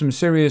doing some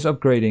serious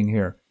upgrading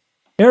here.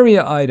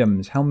 Area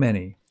items. How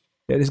many?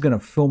 That is going to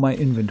fill my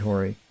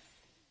inventory.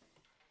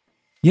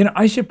 You know,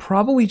 I should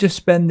probably just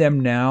spend them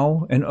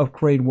now and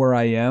upgrade where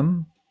I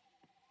am.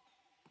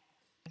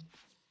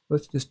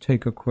 Let's just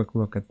take a quick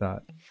look at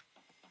that.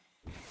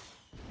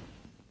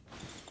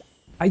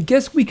 I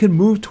guess we can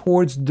move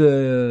towards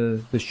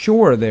the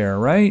shore there,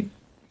 right?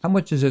 How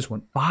much is this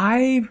one?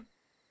 5?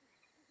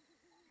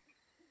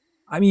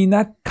 I mean,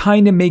 that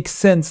kind of makes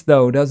sense,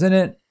 though, doesn't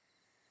it?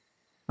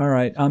 All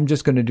right, I'm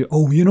just going to do...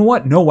 Oh, you know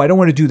what? No, I don't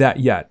want to do that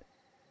yet.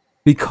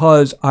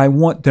 Because I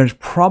want... There's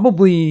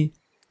probably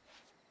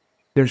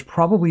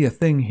a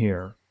thing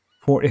here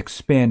for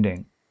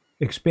expanding.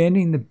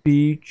 Expanding the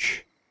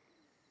beach.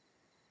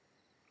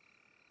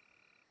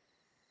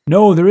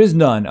 No, there is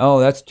none. Oh,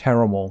 that's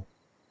terrible.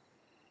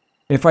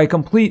 If I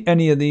complete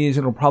any of these,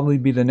 it'll probably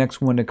be the next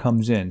one that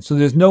comes in. So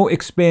there's no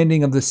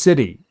expanding of the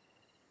city.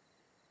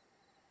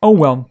 Oh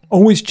well,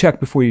 always check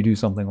before you do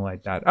something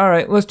like that. All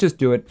right, let's just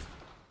do it.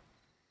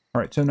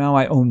 All right, so now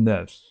I own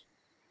this.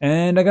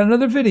 And I got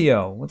another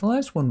video. Well, the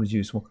last one was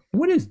useful.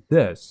 What is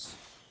this?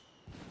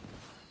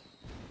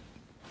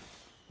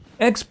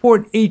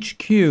 Export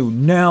HQ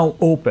now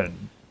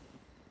open.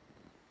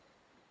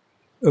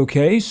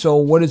 Okay, so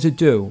what does it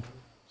do?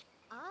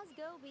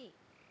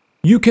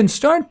 You can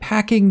start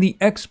packing the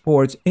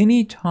exports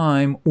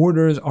anytime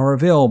orders are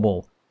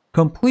available.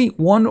 Complete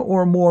one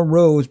or more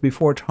rows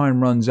before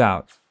time runs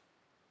out.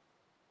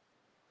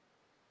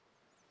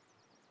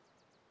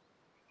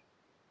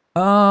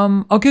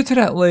 I'll get to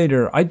that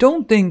later. I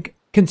don't think,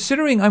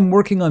 considering I'm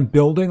working on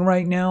building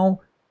right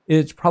now,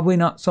 it's probably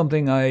not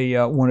something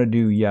I want to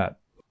do yet.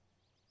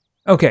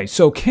 Okay,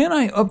 so can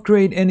I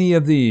upgrade any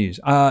of these?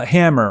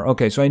 Hammer.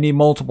 Okay, so I need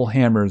multiple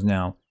hammers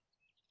now.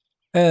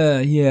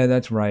 Yeah,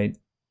 that's right.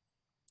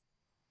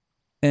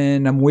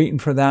 And I'm waiting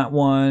for that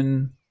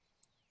one.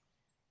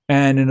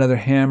 And another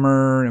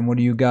hammer. And what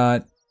do you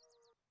got?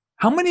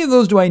 How many of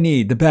those do I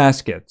need? The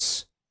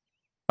baskets.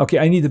 Okay,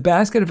 I need the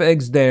basket of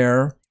eggs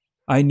there.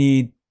 I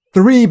need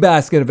 3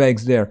 baskets of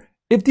eggs there.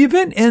 If the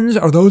event ends,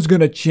 are those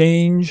going to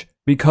change?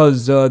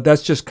 Because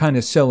that's just kind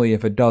of silly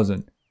if it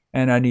doesn't.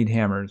 And I need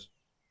hammers.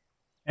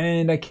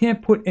 And I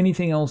can't put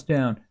anything else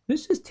down.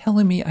 This is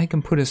telling me I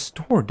can put a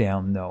store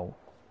down, though.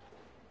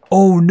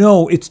 Oh,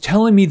 no. It's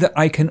telling me that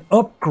I can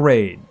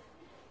upgrade.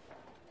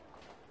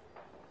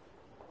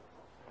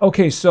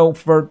 Okay, so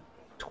for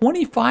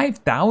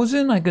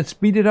 25,000, I could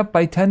speed it up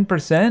by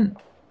 10%?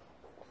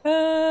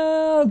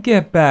 I'll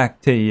get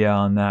back to you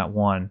on that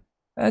one.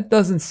 That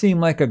doesn't seem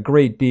like a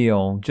great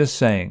deal. Just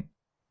saying.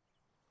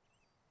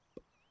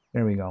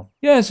 There we go.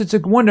 Yes, it's a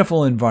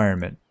wonderful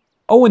environment.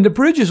 Oh, and the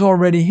bridge is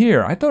already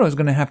here. I thought I was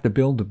going to have to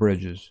build the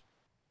bridges.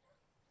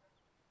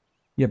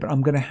 Yeah, but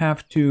I'm going to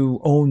have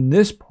to own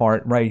this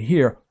part right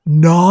here.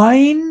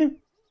 9?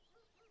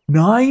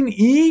 9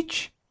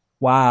 each?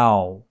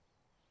 Wow.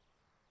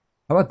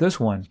 How about this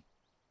one?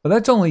 Well,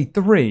 that's only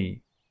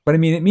 3. But I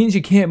mean, it means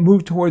you can't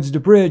move towards the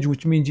bridge,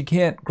 which means you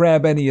can't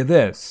grab any of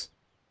this.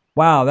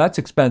 Wow, that's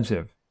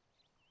expensive.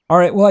 All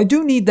right, well, I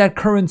do need that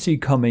currency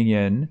coming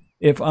in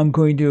if I'm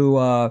going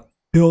to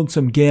build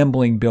some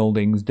gambling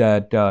buildings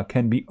that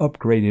can be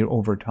upgraded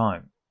over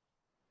time.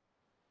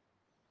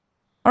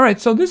 All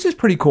right, so this is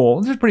pretty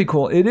cool. This is pretty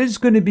cool. It is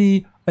going to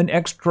be an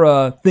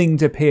extra thing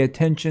to pay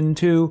attention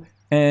to.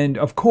 And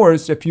of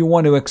course, if you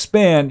want to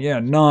expand, yeah,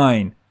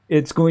 9.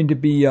 It's going to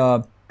be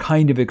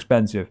kind of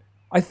expensive.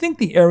 I think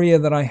the area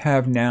that I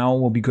have now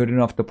will be good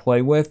enough to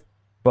play with.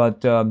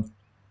 But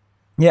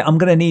yeah, I'm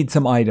going to need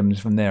some items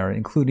from there,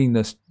 including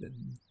this,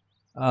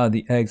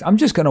 the eggs. I'm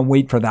just going to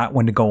wait for that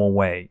one to go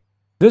away.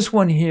 This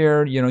one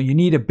here, you know, you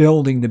need a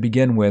building to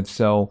begin with.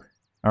 So,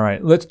 all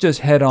right, let's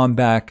just head on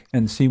back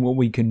and see what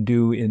we can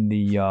do in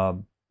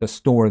the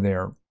store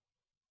there.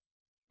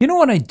 You know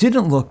what I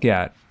didn't look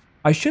at?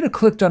 I should have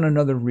clicked on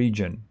another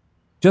region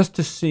just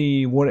to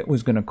see what it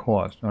was going to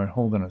cost. All right,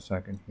 hold on a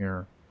second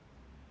here.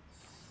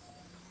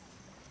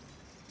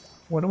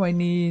 What do I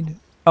need?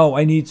 Oh,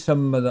 I need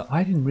some of the...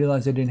 I didn't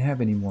realize I didn't have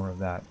any more of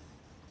that.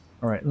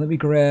 All right, let me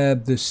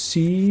grab the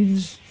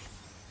seeds.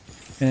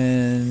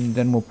 And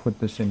then we'll put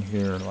this in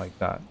here like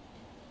that.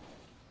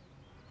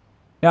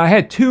 Now, I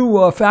had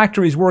 2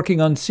 factories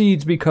working on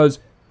seeds because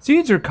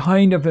seeds are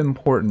kind of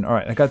important. All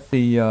right, I got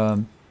the...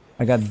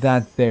 I got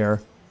that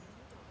there.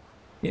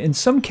 In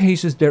some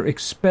cases, they're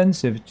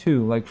expensive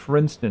too. Like, for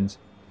instance,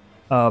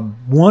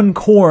 1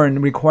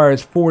 corn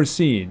requires 4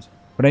 seeds.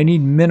 But I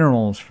need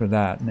minerals for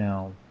that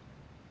now.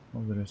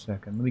 Hold it a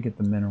second. Let me get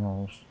the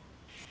minerals.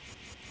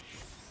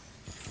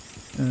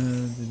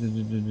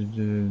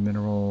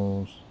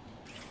 Minerals.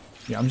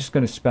 Yeah, I'm just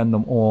going to spend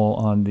them all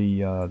on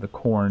the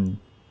corn.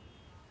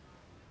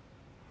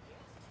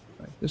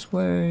 Right, this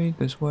way,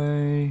 this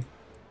way.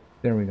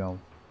 There we go.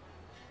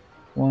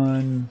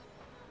 1,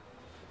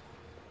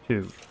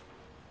 2.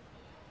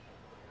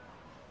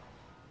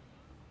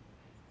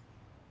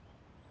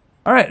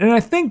 All right, and I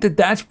think that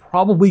that's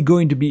probably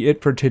going to be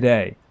it for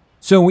today.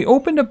 So we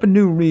opened up a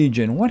new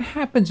region. What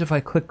happens if I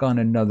click on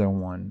another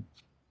one?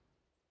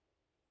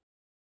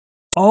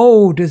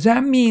 Oh, does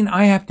that mean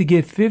I have to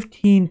get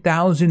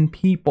 15,000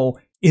 people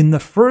in the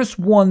first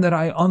one that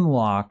I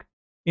unlock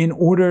in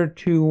order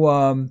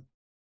to...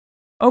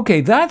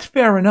 Okay, that's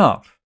fair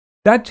enough.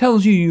 That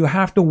tells you you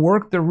have to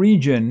work the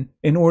region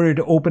in order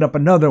to open up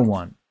another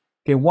one.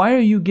 Okay, why are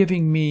you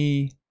giving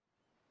me...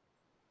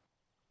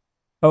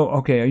 Oh,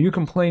 okay. Are you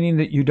complaining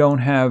that you don't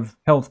have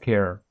health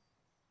care?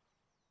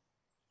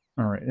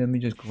 All right, let me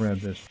just grab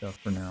this stuff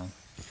for now.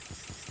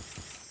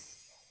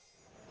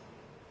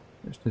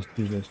 Let's just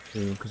do this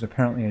too, because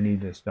apparently I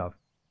need this stuff.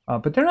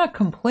 But they're not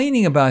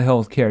complaining about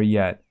health care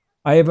yet.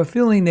 I have a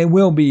feeling they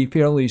will be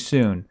fairly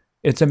soon.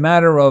 It's a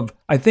matter of,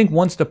 I think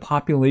once the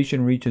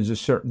population reaches a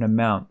certain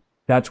amount,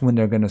 that's when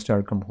they're going to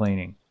start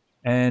complaining.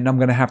 And I'm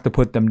going to have to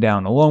put them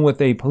down, along with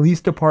a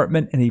police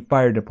department and a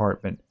fire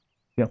department.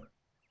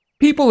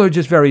 People are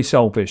just very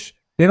selfish.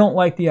 They don't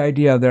like the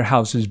idea of their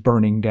houses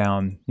burning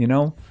down, you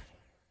know?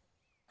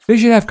 They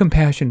should have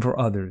compassion for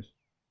others.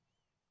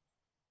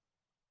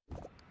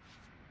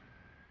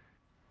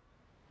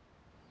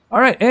 All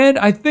right, and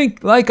I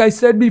think, like I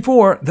said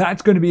before,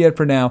 that's going to be it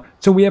for now.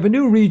 So we have a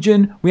new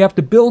region. We have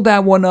to build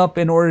that one up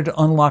in order to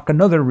unlock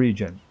another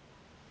region.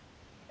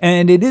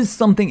 And it is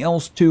something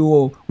else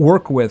to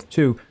work with,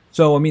 too.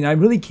 So, I mean, I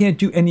really can't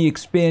do any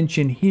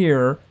expansion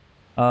here.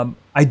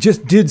 I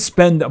just did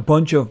spend a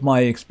bunch of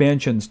my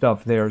expansion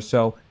stuff there,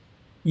 so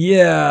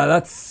yeah,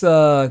 that's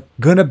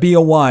gonna be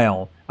a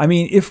while. I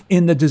mean, if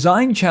in the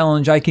design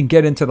challenge I can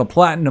get into the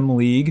Platinum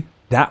League,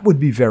 that would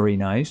be very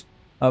nice.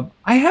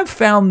 I have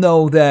found,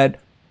 though, that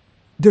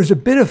there's a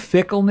bit of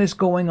fickleness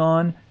going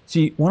on.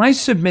 See, when I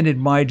submitted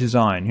my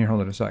design, here,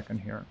 hold on a second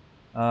here.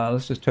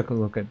 Let's just take a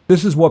look at,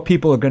 this is what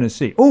people are going to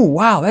see. Oh,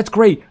 wow, that's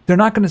great. They're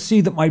not going to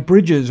see that my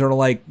bridges are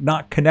like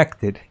not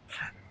connected.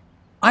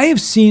 I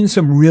have seen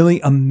some really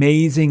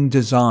amazing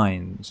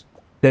designs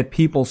that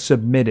people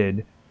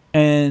submitted,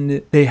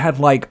 and they had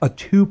like a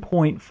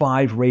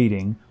 2.5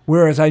 rating,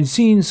 whereas I've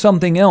seen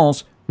something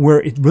else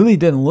where it really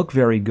didn't look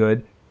very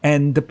good,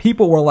 and the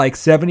people were like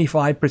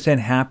 75%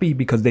 happy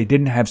because they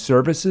didn't have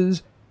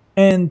services,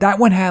 and that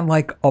one had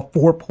like a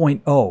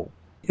 4.0.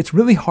 It's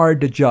really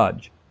hard to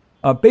judge.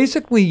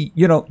 Basically,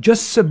 you know,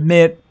 just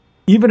submit,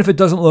 even if it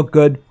doesn't look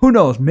good. Who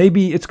knows?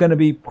 Maybe it's going to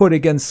be put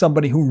against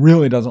somebody who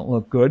really doesn't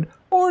look good,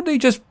 or they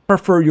just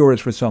prefer yours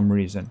for some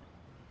reason.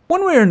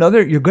 One way or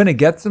another, you're going to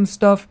get some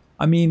stuff.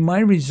 I mean, my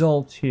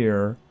results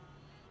here,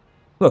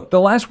 look,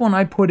 the last one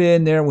I put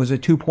in there was a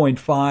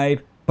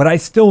 2.5, but I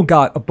still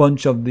got a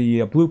bunch of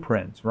the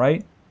blueprints,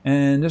 right?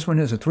 And this one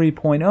is a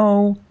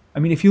 3.0. I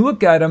mean, if you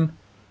look at them,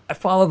 I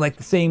followed like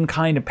the same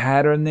kind of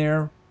pattern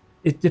there.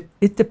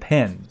 It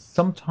depends.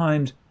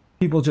 Sometimes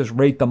people just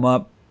rate them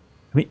up.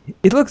 I mean,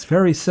 it looks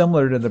very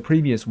similar to the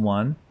previous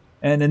one.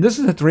 And then this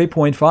is a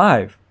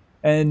 3.5.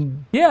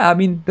 And yeah, I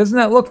mean, doesn't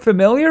that look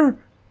familiar?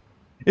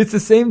 It's the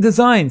same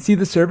design. See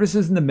the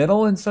surfaces in the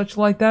middle and such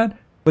like that?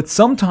 But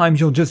sometimes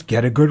you'll just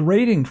get a good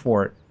rating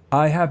for it.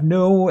 I have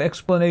no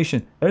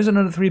explanation. There's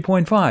another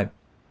 3.5.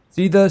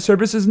 See the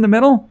surfaces in the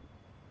middle?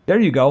 There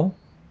you go.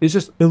 It's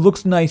just, it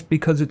looks nice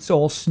because it's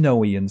all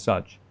snowy and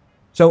such.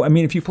 So, I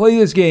mean, if you play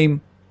this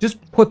game,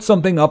 just put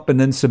something up and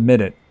then submit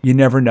it. You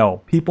never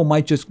know. People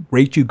might just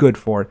rate you good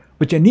for it.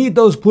 But you need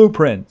those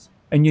blueprints.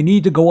 And you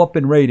need to go up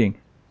in rating.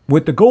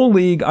 With the Gold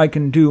League, I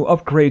can do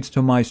upgrades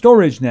to my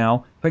storage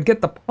now. If I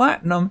get the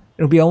Platinum,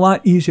 it'll be a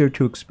lot easier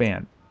to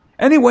expand.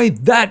 Anyway,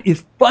 that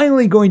is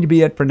finally going to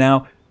be it for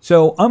now.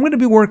 So I'm going to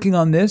be working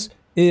on this.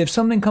 If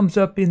something comes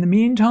up in the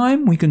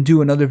meantime, we can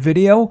do another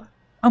video.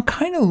 I'm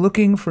kind of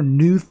looking for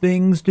new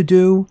things to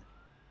do.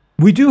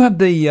 We do have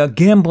the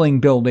gambling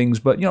buildings,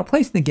 but, you know,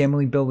 placing the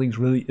gambling buildings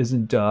really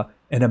isn't an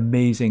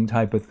amazing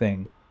type of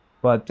thing.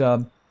 But,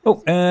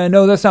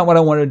 no, that's not what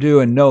I wanted to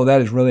do, and no,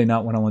 that is really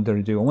not what I wanted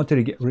to do. I wanted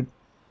to get rid...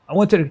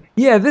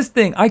 yeah, this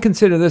thing, I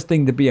consider this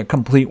thing to be a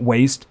complete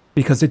waste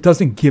because it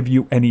doesn't give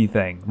you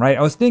anything, right?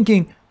 I was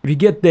thinking if you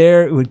get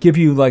there, it would give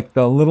you, like,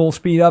 the little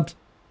speed-ups.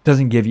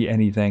 Doesn't give you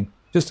anything.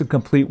 Just a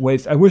complete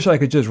waste. I wish I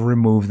could just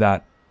remove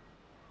that.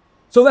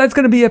 So that's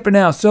going to be it for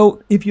now.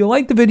 So if you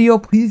like the video,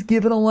 please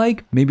give it a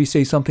like. Maybe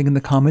say something in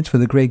the comments for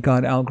the Great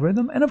God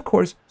algorithm. And of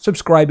course,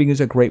 subscribing is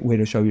a great way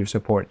to show your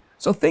support.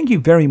 So thank you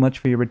very much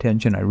for your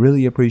attention. I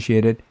really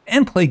appreciate it.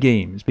 And play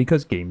games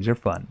because games are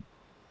fun.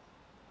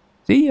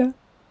 See ya.